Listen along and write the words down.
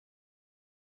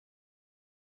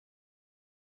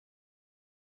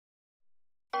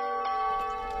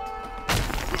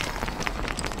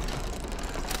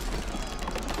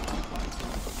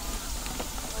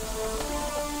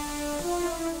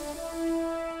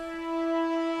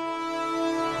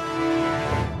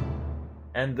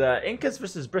And Incas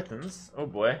versus Britons. Oh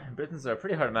boy, Britons are a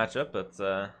pretty hard matchup, but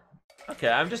okay,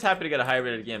 I'm just happy to get a high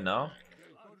rated game now.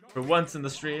 For once in the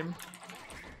stream.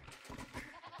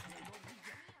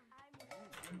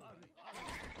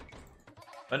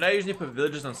 When I usually put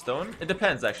villagers on stone, it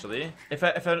depends actually. If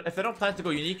I don't plan to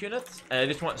go unique units, and I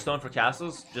just want stone for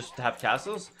castles, just to have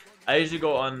castles, I usually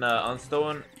go on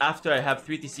stone after I have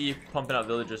 3TC pumping out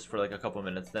villagers for like a couple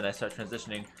minutes. Then I start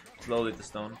transitioning slowly to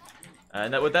stone.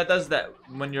 And what that does is that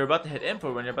when you're about to hit imp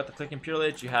or when you're about to click Imperial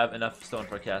Age, you have enough stone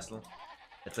for a castle.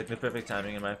 It's like the perfect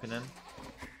timing in my opinion.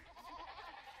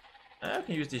 I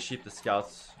can use these sheep to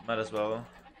scouts, might as well.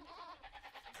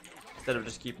 Instead of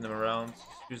just keeping them around,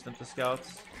 just use them to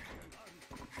scouts.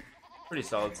 Pretty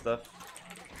solid stuff.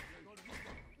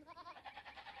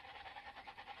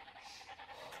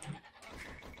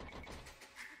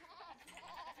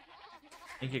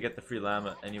 You could get the free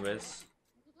llama anyways.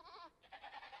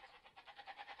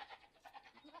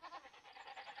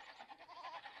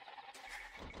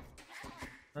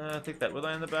 Take that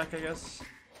woodline in the back, I guess.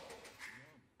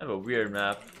 I have a weird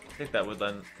map. Take that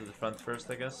woodline to the front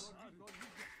first, I guess.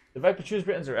 The Viper choose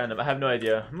Britons or random? I have no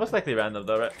idea. Most likely random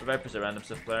though. The Viper's a random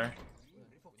Sith player.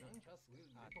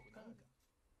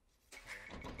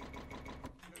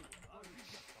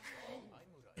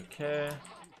 Okay.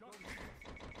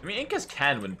 I mean, Incas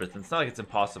can win Britain. It's not like it's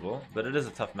impossible, but it is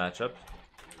a tough matchup.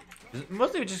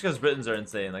 Mostly just because Britons are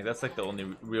insane. Like that's like the only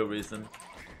real reason.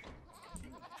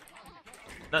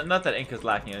 Not that Inca's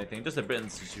lacking anything. Just that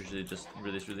Britons is usually just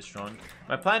really strong.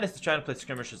 My plan is to try and play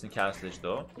skirmishers in Castle Age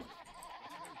though.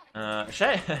 Should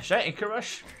I Inca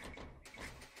Rush?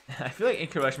 I feel like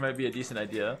Inca Rush might be a decent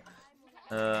idea.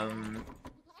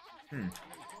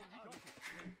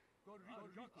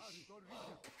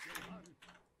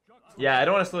 Yeah, I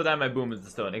don't want to slow down my boom with the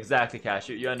stone. Exactly, Cash.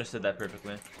 You understood that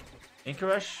perfectly. Inca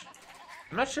Rush?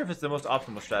 I'm not sure if it's the most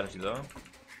optimal strategy though.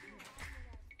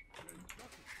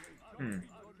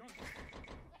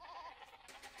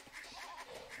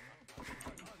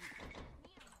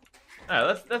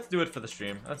 Alright, let's do it for the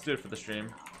stream. Let's do it for the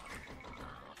stream.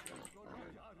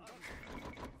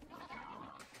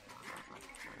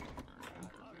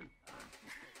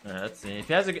 Alright, let's see. If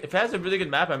he has a really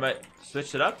good map, I might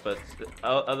switch it up, but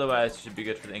otherwise it should be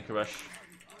good for the Inca Rush.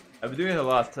 I've been doing it a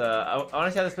lot. I want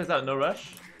to see how this plays out. No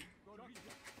rush.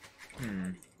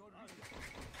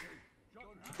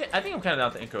 I think I'm kind of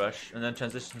down to Inca Rush and then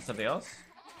transition to something else.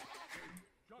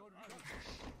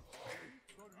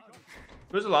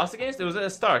 Who was it lost against? It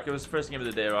was Stark. It was the first game of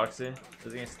the day, Roxy. It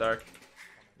was against Stark.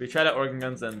 We tried out Organ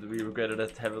Guns and we regretted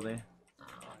it heavily.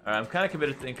 Alright, I'm kind of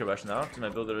committed to Inca Rush now because my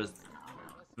builder is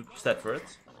set for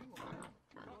it.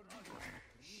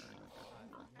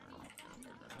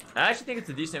 I actually think it's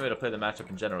a decent way to play the matchup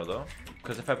in general though.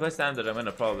 Because if I play standard, I'm going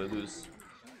to probably lose.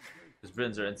 Because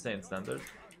Britons are insane standard.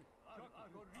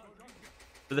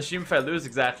 For the stream, if I lose,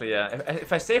 exactly, yeah.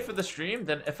 If I save for the stream,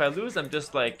 then if I lose, I'm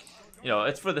just like... You know,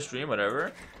 it's for the stream,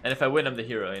 whatever. And if I win, I'm the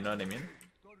hero, you know what I mean?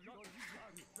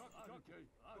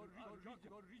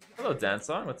 Hello, Dance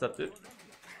Song. What's up, dude?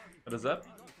 What is up?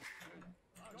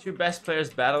 Two best players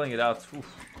battling it out.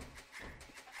 Oof.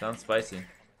 Sounds spicy.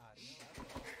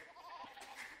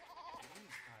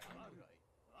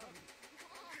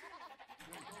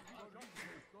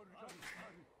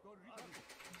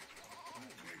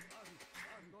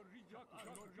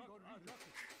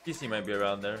 PC might be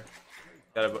around there.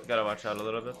 Gotta watch out a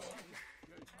little bit.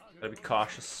 Gotta be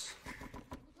cautious.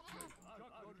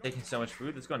 Taking so much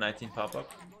food. Let's go 19 pop up.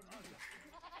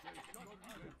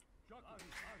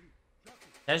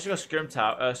 Can I just go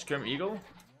Skirm Eagle?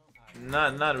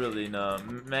 Not really. No.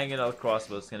 Mangonel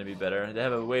Crossbow is gonna be better. They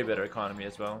have a way better economy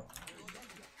as well.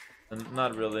 And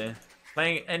not really.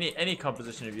 Playing any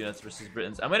composition of units versus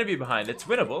Britons, I'm gonna be behind. It's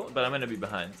winnable, but I'm gonna be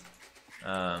behind.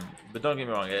 But don't get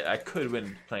me wrong. I could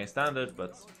win playing standard,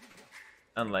 but.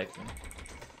 Unlikely.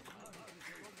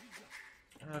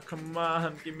 Oh, come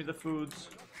on, give me the foods.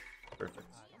 Perfect.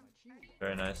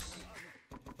 Very nice.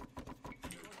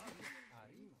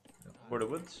 Quarter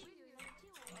woods.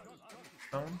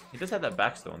 Stone. He does have that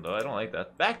backstone though. I don't like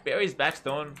that. Berries,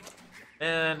 backstone.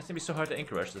 And it's gonna be so hard to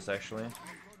Inca Rush this actually.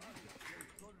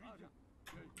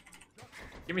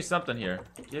 Give me something here.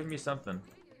 Give me something.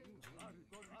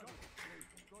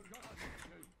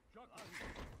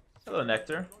 Hello,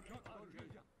 Nectar.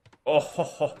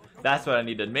 Oh, that's what I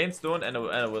needed. Main stone and a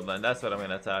woodland. That's what I'm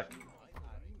gonna attack.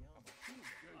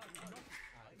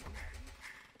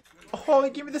 Oh, he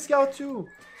gave me the scout too.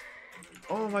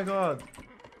 Oh my god.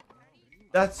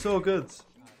 That's so good.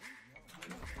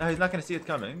 Now he's not gonna see it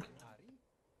coming.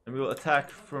 And we will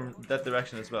attack from that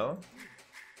direction as well.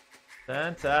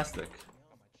 Fantastic.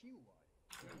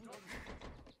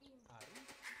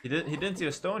 He didn't see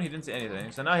a stone, he didn't see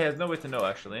anything. So now he has no way to know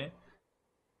actually.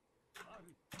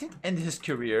 He didn't end his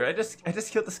career. I just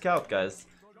killed the scout, guys.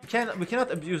 We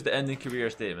cannot abuse the ending career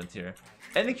statement here.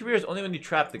 Ending career is only when you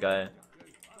trap the guy.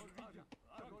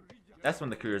 That's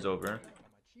when the career is over.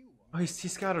 Oh, he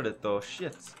scouted it though.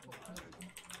 Shit.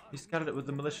 He scouted it with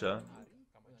the militia.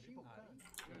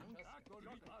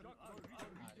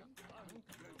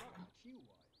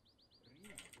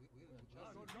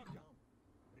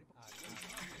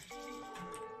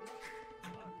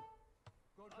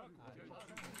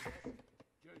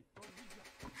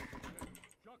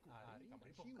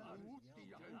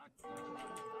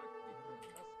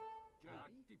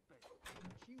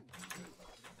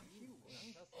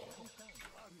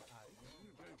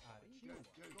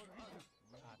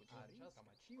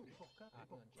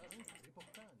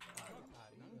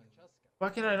 Why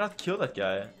can I not kill that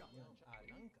guy?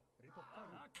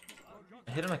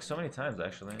 I hit him like so many times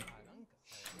actually.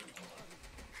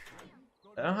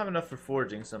 I don't have enough for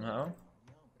forging somehow.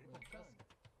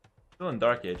 Still in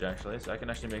Dark Age actually, so I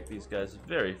can actually make these guys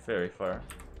very, very far.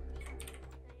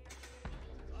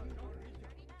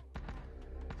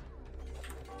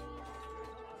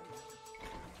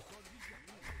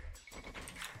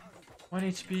 One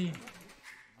HP.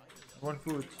 One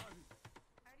food.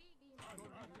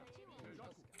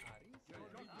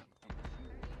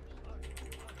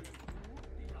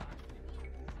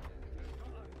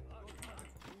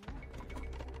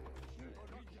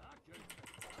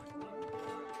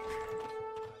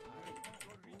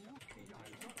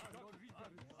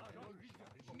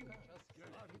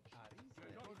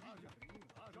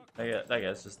 That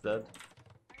guy's just dead.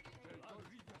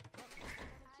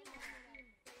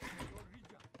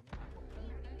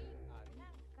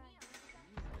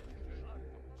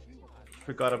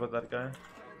 Forgot about that guy.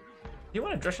 He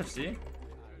wanted Drush FC?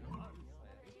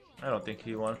 I don't think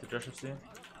he wanted the Drush FC.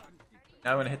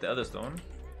 Now I'm gonna hit the other stone.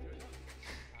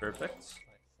 Perfect.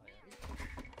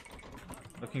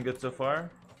 Looking good so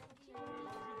far.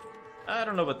 I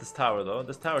don't know about this tower though.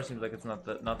 This tower seems like it's not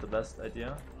the best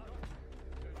idea.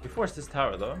 We forced this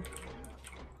tower though.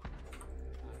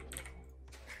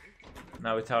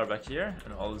 Now we tower back here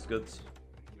and all is good.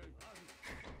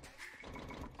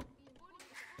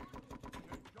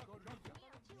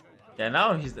 Yeah,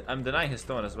 now I'm denying his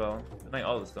stone as well. Denying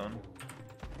all the stone.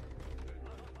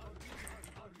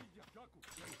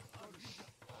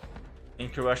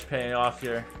 Inca rush paying off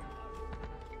here.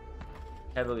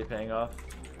 Heavily paying off.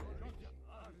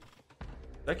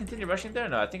 Do I continue rushing there?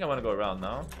 No, I think I want to go around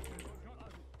now.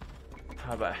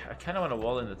 Oh, but I kind of want to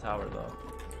wall in the tower though.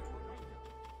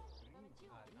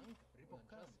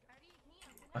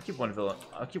 I'll keep one villain.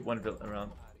 I'll keep one villain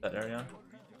around that area.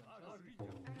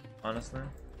 Honestly,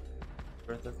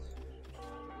 worth it.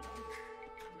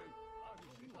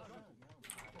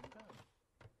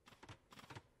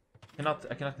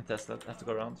 I cannot contest that. I have to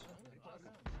go around.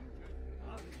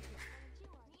 I'm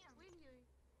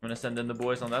gonna send in the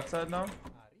boys on that side now.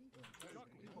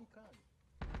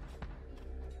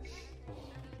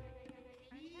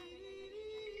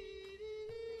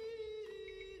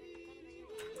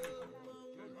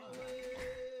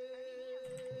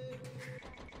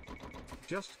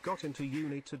 Just got into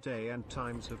uni today and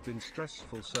times have been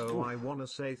stressful, so I wanna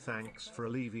say thanks for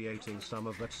alleviating some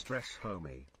of that stress,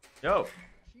 homie. Yo!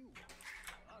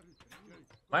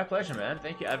 My pleasure, man.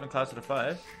 Thank you, Advent Class to the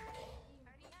 5.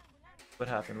 What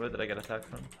happened? Where did I get attacked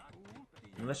from?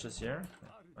 Malicious here.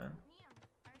 Fine.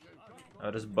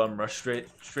 I'll just bum rush straight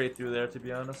through there, to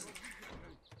be honest.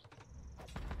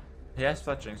 He has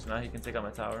fletching, so now he can take out my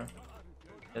tower.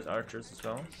 He has archers as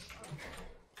well.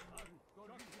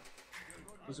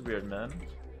 Who's weird, man?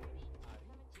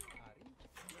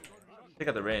 Take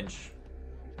out the range.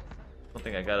 Don't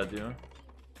think I gotta do.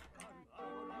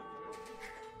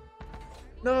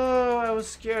 No, I was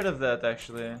scared of that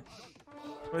actually.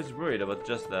 I was worried about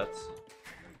just that.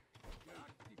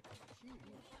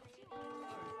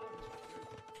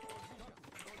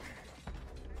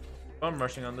 I'm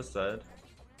rushing on this side.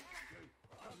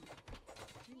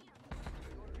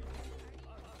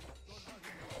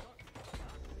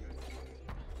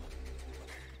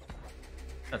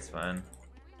 That's fine.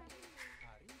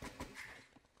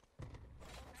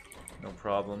 No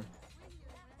problem.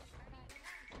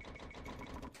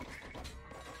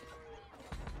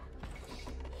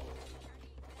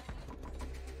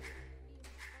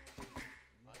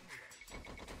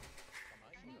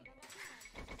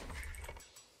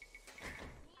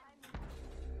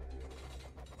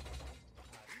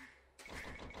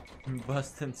 I'm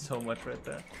busting so much right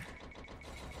there.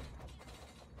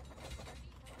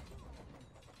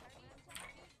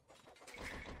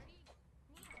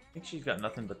 I think she's got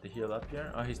nothing but the heal up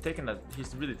here. Oh, he's taking that.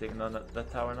 He's really taking on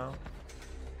that tower now.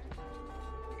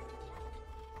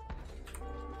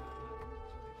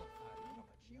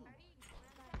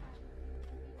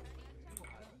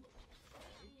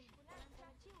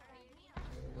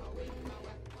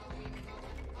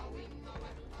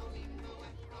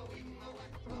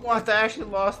 What? I actually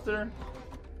lost her?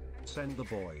 Send the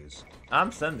boys.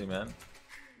 I'm sending, man.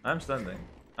 I'm sending.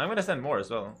 I'm gonna send more as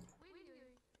well.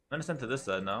 I'm gonna send to this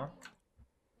side now.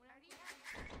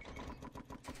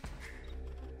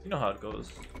 You know how it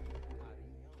goes.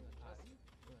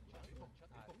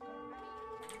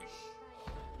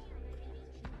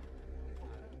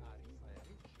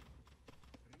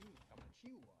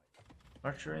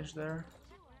 Archer range there.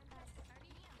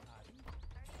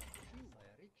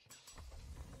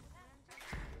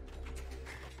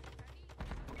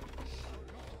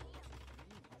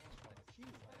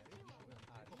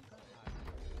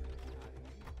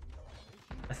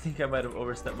 I think I might have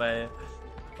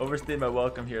overstayed my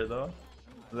welcome here though,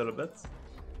 a little bit.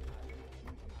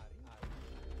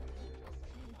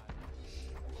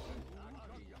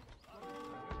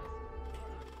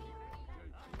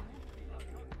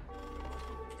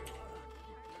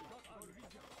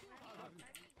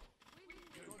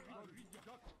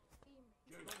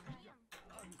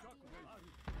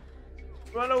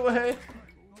 Run away!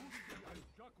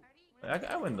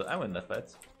 I win that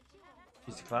fight.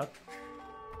 Easy clap.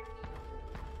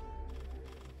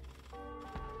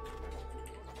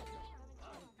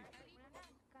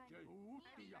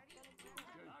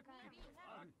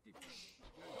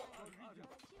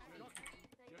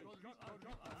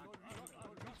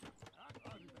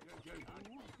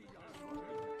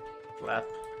 Clap.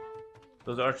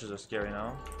 Those archers are scary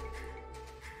now.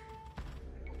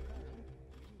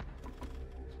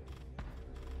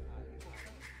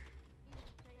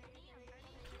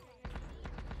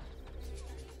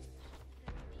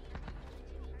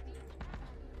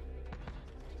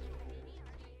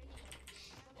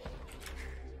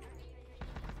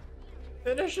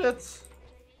 Finish it! This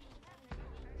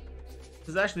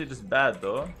is actually just bad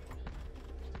though.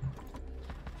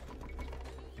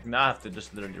 Now I have to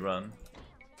just literally run.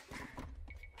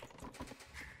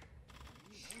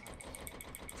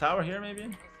 Tower here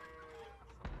maybe?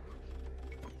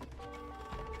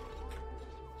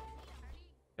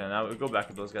 Okay, now we go back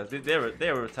to those guys. They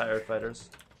were retired fighters.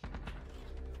 I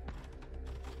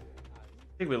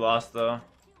think we lost though. I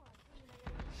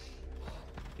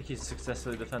think he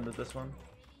successfully defended this one.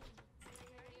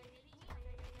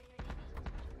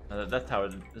 That tower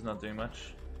is not doing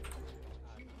much.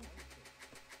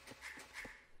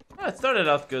 Yeah, it started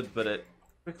out good, but it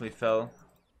quickly fell.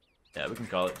 Yeah, we can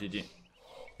call it GG.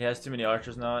 He has too many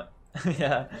archers now.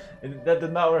 Yeah, that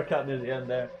did not work out near the end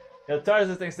there. Yeah,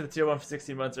 Tarza thanks to the tier 1 for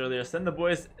 16 months earlier. Send the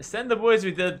boys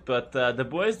we did, but the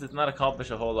boys did not accomplish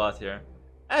a whole lot here.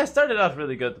 I started out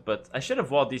really good, but I should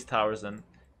have walled these towers in.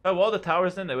 If I walled the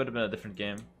towers in, it would have been a different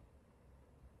game.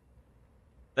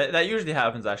 That usually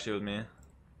happens actually with me.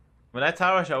 When I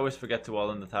tower, I always forget to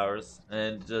wall in the towers,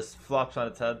 and it just flops on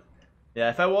its head. Yeah,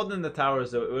 if I walled in the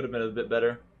towers, it would have been a bit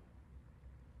better.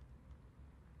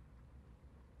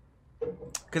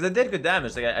 Because I did good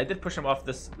damage. Like I did push him off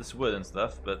this wood and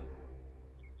stuff, but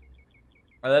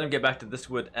I let him get back to this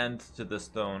wood and to the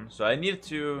stone. So I need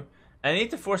to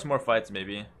force more fights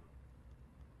maybe.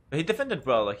 But he defended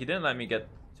well. Like he didn't let me get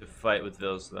to fight with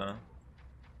those though.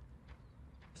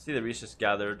 See the reach just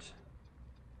gathered.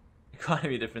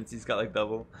 Economy difference. He's got like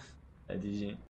double. GG.